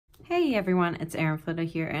Hey everyone, it's Erin Flita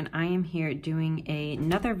here, and I am here doing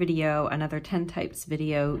another video, another 10 types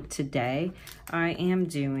video today. I am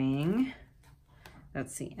doing,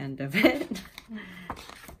 that's the end of it,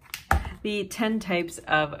 the 10 types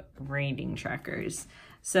of rating trackers.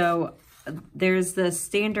 So there's the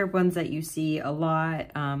standard ones that you see a lot,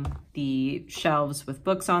 the shelves with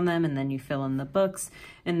books on them, and then you fill in the books,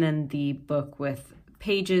 and then the book with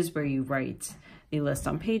pages where you write the list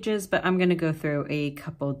on pages, but I'm going to go through a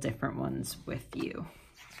couple different ones with you.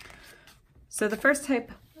 So the first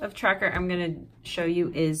type of tracker I'm going to show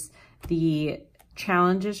you is the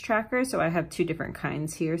challenges tracker. So I have two different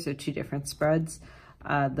kinds here, so two different spreads.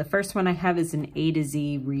 The first one I have is an A to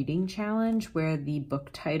Z reading challenge, where the book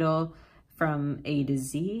title from A to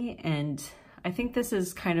Z, and I think this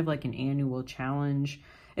is kind of like an annual challenge.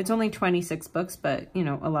 It's only 26 books, but you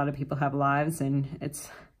know, a lot of people have lives and it's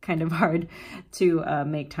kind of hard to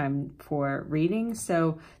make time for reading.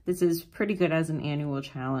 So this is pretty good as an annual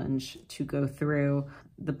challenge to go through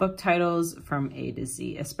the book titles from A to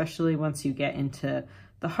Z, especially once you get into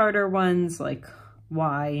the harder ones like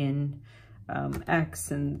Y and X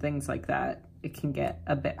and things like that. It can get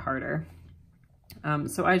a bit harder.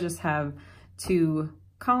 So I just have two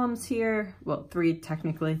columns here, well, three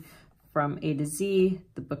technically, from A to Z,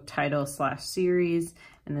 the book title / series,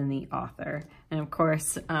 and then the author. And of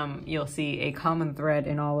course, you'll see a common thread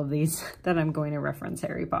in all of these that I'm going to reference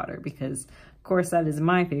Harry Potter, because of course that is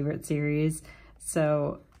my favorite series.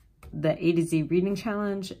 So the A to Z reading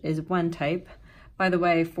challenge is one type. By the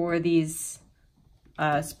way, for these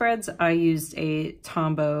spreads, I used a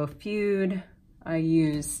Tombow Feud, I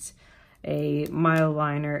used a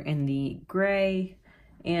Mildliner in the gray,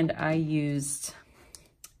 and I used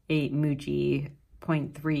a Muji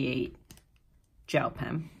 0.38 gel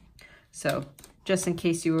pen. So just in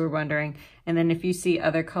case you were wondering. And then if you see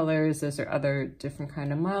other colors, those are other different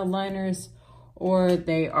kind of Mildliners, or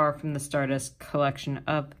they are from the Stardust collection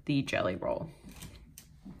of the Jelly Roll.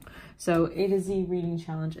 So A to Z reading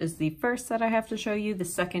challenge is the first that I have to show you. The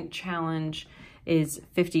second challenge is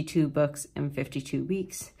 52 books in 52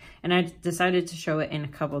 weeks. And I decided to show it in a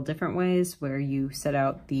couple different ways, where you set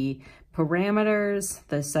out the parameters,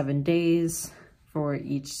 the 7 days for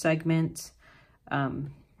each segment,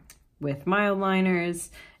 with Mildliners.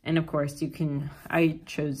 And of course I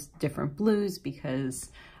chose different blues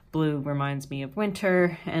because blue reminds me of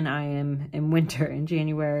winter, and I am in winter in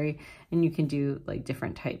January, and you can do like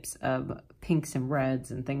different types of pinks and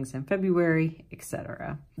reds and things in February,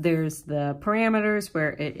 etc. There's the parameters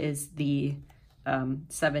where it is the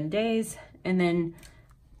 7 days, and then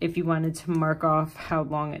if you wanted to mark off how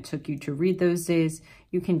long it took you to read those days,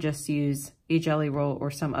 you can just use a Jelly Roll or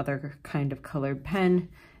some other kind of colored pen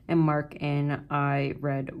and mark in, I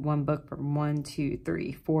read one book for 1, 2,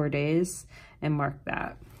 3, 4 days, and mark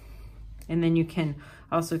that. And then you can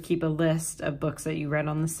also keep a list of books that you read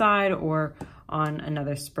on the side or on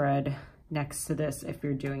another spread next to this if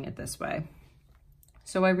you're doing it this way.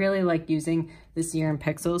 So I really like using this year in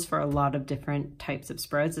pixels for a lot of different types of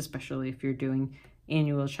spreads, especially if you're doing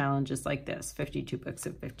annual challenges like this, 52 books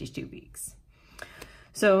in 52 weeks.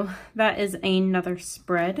 So that is another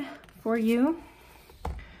spread for you.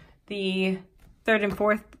 The third and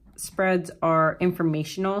fourth spreads are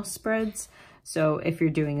informational spreads. So if you're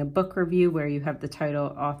doing a book review where you have the title,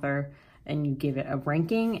 author, and you give it a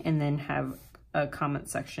ranking, and then have a comment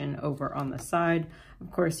section over on the side.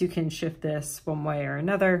 Of course, you can shift this one way or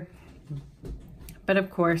another. But of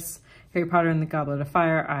course, Harry Potter and the Goblet of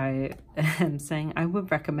Fire, I am saying I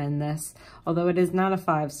would recommend this, although it is not a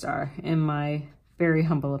 5-star in my very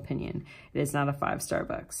humble opinion. It is not a 5-star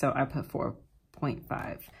book, so I put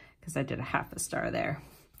 4.5 because I did a half a star there.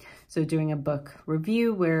 So doing a book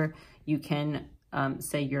review where you can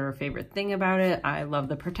say your favorite thing about it, I love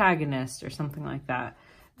the protagonist or something like that,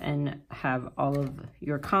 and have all of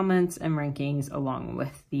your comments and rankings along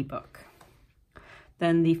with the book.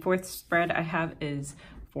 Then the fourth spread I have is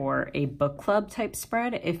for a book club type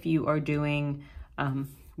spread. If you are doing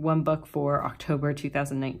one book for October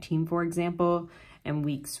 2019, for example, and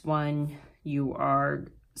weeks 1, you are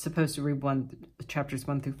supposed to read chapters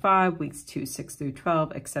 1 through 5, weeks 2, 6 through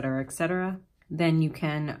 12, etc., etc. Then you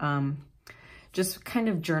can just kind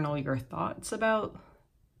of journal your thoughts about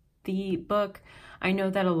the book. I know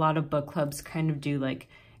that a lot of book clubs kind of do like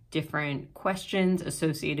different questions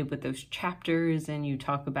associated with those chapters, and you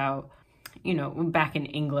talk about, you know, back in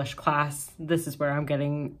English class, this is where I'm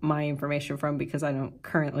getting my information from because I don't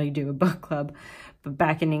currently do a book club, but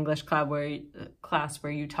back in English class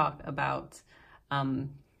where you talk about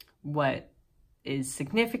what is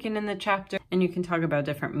significant in the chapter, and you can talk about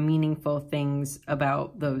different meaningful things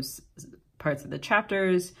about those parts of the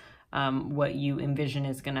chapters, what you envision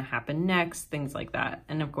is going to happen next, things like that.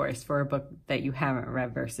 And of course, for a book that you haven't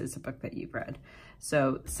read versus a book that you've read.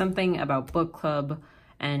 So something about book club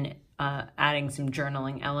and adding some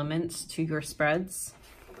journaling elements to your spreads.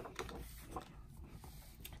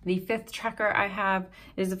 The fifth tracker I have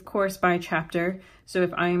is, of course, by chapter. So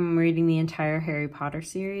if I'm reading the entire Harry Potter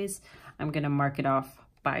series, I'm going to mark it off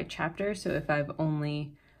by chapter. So if I've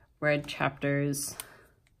only read chapters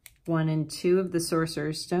 1 and 2 of the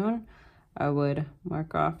Sorcerer's Stone, I would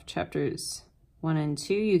mark off chapters 1 and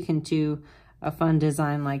 2. You can do a fun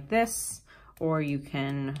design like this, or you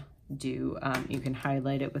can do, you can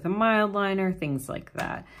highlight it with a Mildliner, things like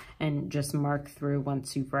that, and just mark through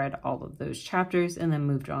once you've read all of those chapters and then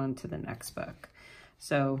moved on to the next book.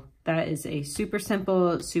 So that is a super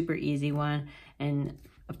simple, super easy one. And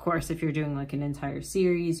of course, if you're doing like an entire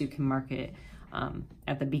series, you can mark it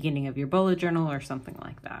at the beginning of your bullet journal or something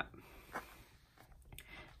like that.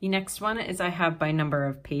 The next one is I have by number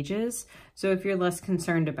of pages. So if you're less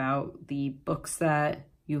concerned about the books that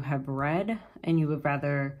you have read and you would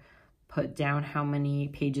rather put down how many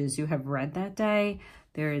pages you have read that day,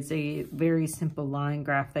 there is a very simple line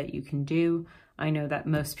graph that you can do. I know that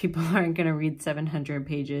most people aren't going to read 700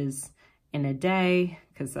 pages in a day,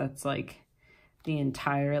 because that's like the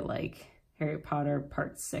entire like Harry Potter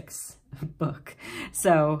Part 6 book.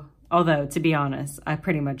 So, although to be honest, I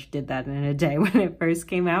pretty much did that in a day when it first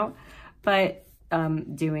came out, but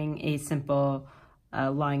doing a simple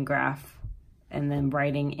line graph and then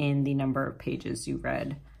writing in the number of pages you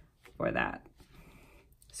read for that.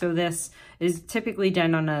 So this is typically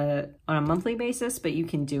done on a monthly basis, but you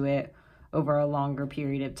can do it over a longer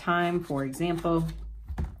period of time. For example,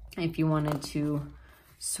 if you wanted to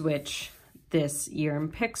switch this year in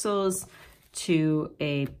pixels to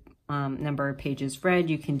a number of pages read,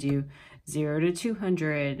 you can do 0 to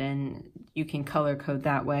 200, and you can color code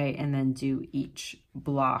that way and then do each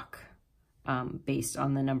block based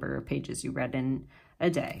on the number of pages you read in a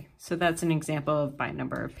day. So that's an example of by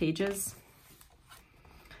number of pages.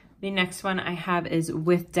 The next one I have is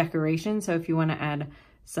with decoration. So if you want to add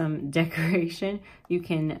some decoration, you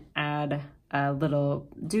can add little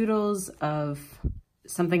doodles of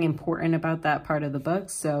something important about that part of the book.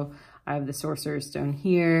 So I have the Sorcerer's Stone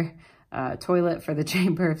here, toilet for the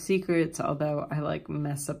Chamber of Secrets, although I like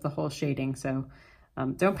mess up the whole shading, so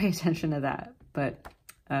don't pay attention to that. But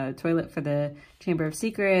toilet for the Chamber of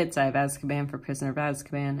Secrets, I have Azkaban for Prisoner of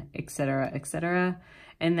Azkaban, etc., etc.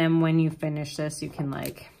 And then when you finish this, you can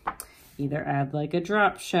like either add like a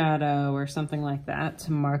drop shadow or something like that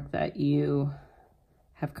to mark that you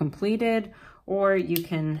have completed, or you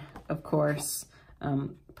can, of course,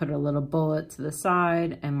 put a little bullet to the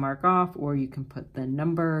side and mark off, or you can put the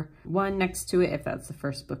number 1 next to it if that's the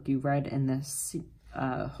first book you read in this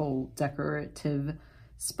whole decorative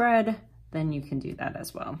spread, then you can do that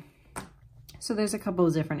as well. So there's a couple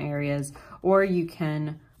of different areas, or you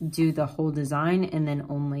can do the whole design and then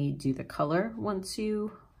only do the color once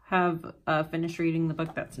you have finished reading the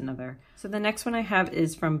book. That's another. So the next one I have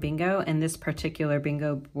is from Bingo, and this particular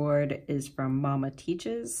bingo board is from Mama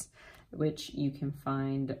Teaches, which you can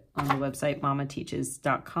find on the website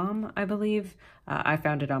mamateaches.com, I believe. I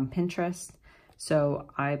found it on Pinterest. So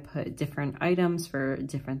I put different items for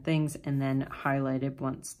different things and then highlighted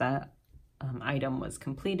once that item was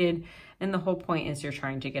completed. And the whole point is you're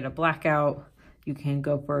trying to get a blackout. You can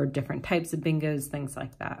go for different types of bingos, things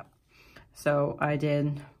like that. So I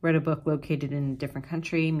read a book located in a different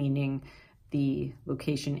country, meaning the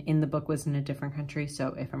location in the book was in a different country.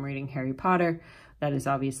 So if I'm reading Harry Potter, that is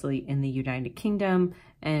obviously in the United Kingdom,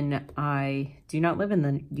 and I do not live in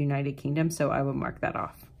the United Kingdom, so I will mark that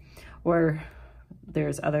off. Or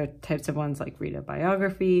there's other types of ones like read a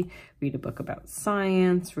biography, read a book about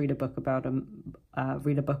science, read a book about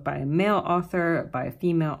read a book by a male author, by a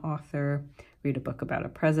female author, read a book about a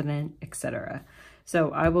president, etc.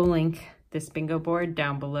 So I will link this bingo board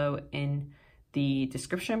down below in the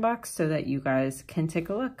description box so that you guys can take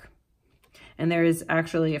a look. And there is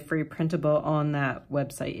actually a free printable on that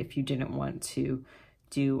website if you didn't want to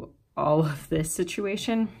do all of this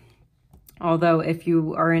situation. Although if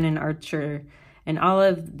you are in an Archer and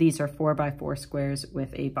Olive, these are 4x4 squares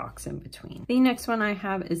with a box in between. The next one I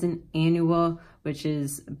have is an annual, which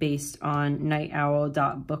is based on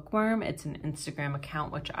nightowl.bookworm. It's an Instagram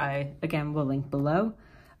account, which I, again, will link below.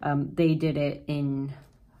 They did it in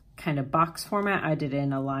kind of box format. I did it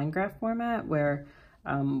in a line graph format where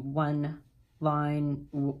one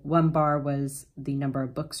bar was the number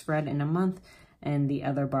of books read in a month, and the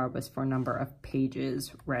other bar was for number of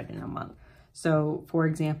pages read in a month. So for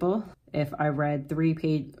example, if I read 3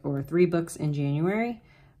 books in January,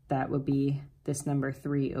 that would be this number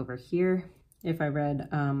 3 over here. If I read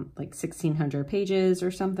like 1600 pages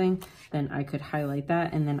or something, then I could highlight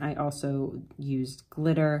that. And then I also used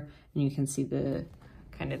glitter, and you can see the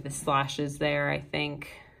kind of the slashes there, I think.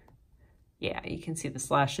 Yeah, you can see the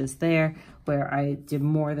slashes there where I did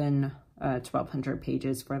more than 1200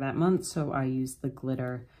 pages for that month. So I used the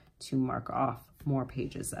glitter to mark off more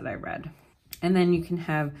pages that I read. And then you can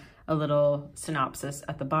have a little synopsis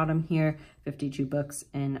at the bottom here, 52 books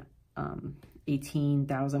and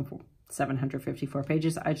 18,754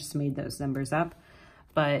 pages. I just made those numbers up.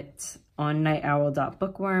 But on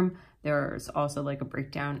nightowl.bookworm, there's also like a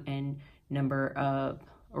breakdown in number of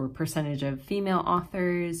or percentage of female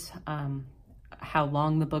authors, how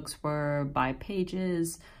long the books were by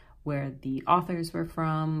pages, where the authors were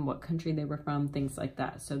from, what country they were from, things like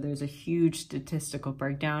that. So there's a huge statistical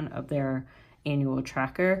breakdown of their annual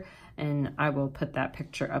tracker, and I will put that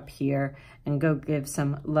picture up here, and go give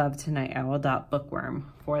some love to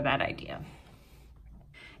nightowl.bookworm for that idea.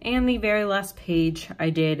 And the very last page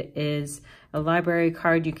I did is a library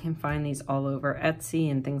card. You can find these all over Etsy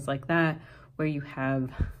and things like that, where you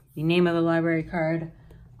have the name of the library card.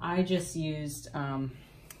 I just used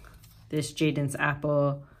this Jaden's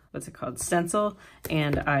Apple, what's it called, stencil,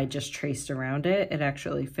 and I just traced around it. It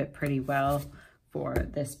actually fit pretty well for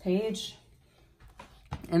this page.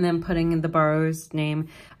 And then putting in the borrower's name,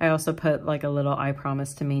 I also put like a little "I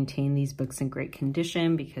promise to maintain these books in great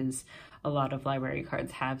condition," because a lot of library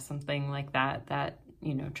cards have something like that,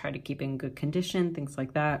 you know, try to keep in good condition, things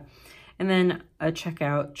like that. And then a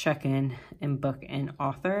checkout, check-in, and book and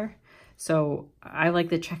author. So I like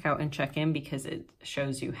the checkout and check-in because it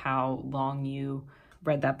shows you how long you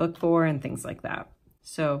read that book for and things like that.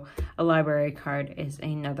 So a library card is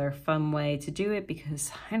another fun way to do it,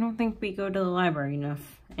 because I don't think we go to the library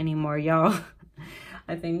enough anymore, y'all.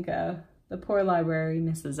 I think the poor library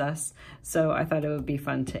misses us. So I thought it would be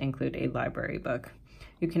fun to include a library book.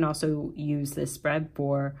 You can also use this spread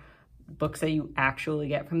for books that you actually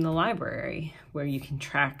get from the library, where you can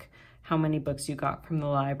track how many books you got from the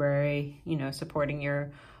library, you know, supporting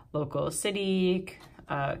your local city,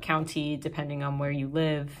 county, depending on where you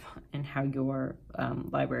live and how your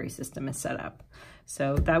library system is set up.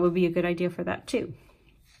 So that would be a good idea for that too.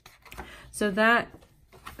 So that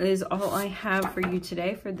is all I have for you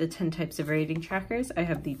today for the 10 types of reading trackers. I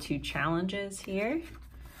have the 2 challenges here,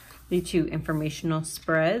 the 2 informational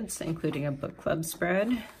spreads, including a book club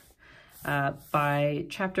spread by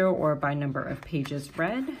chapter or by number of pages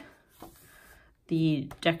read, the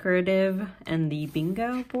decorative and the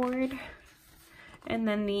bingo board, and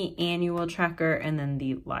then the annual tracker, and then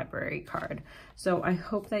the library card. So I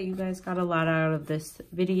hope that you guys got a lot out of this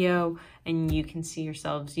video and you can see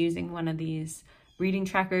yourselves using one of these reading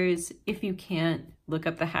trackers. If you can't, look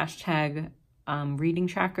up the hashtag reading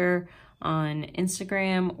tracker on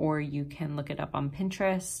Instagram, or you can look it up on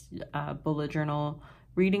Pinterest, bullet journal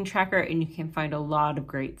reading tracker, and you can find a lot of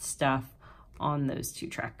great stuff on those 2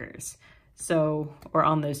 trackers. So, or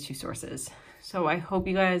on those 2 sources. So I hope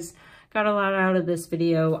you guys got a lot out of this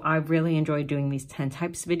video. I really enjoyed doing these 10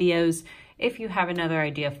 types videos. If you have another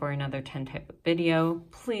idea for another 10 type of video,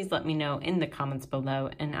 please let me know in the comments below,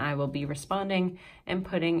 and I will be responding and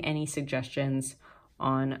putting any suggestions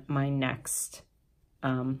on my next,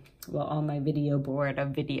 on my video board of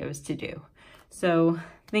videos to do. So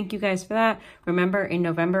thank you guys for that. Remember, in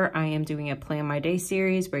November, I am doing a Plan My Day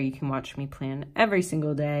series where you can watch me plan every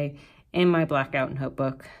single day in my Blackout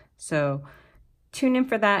notebook. So tune in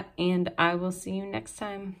for that, and I will see you next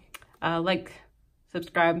time. Like,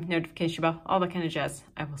 subscribe, notification bell, all that kind of jazz.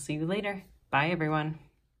 I will see you later. Bye, everyone.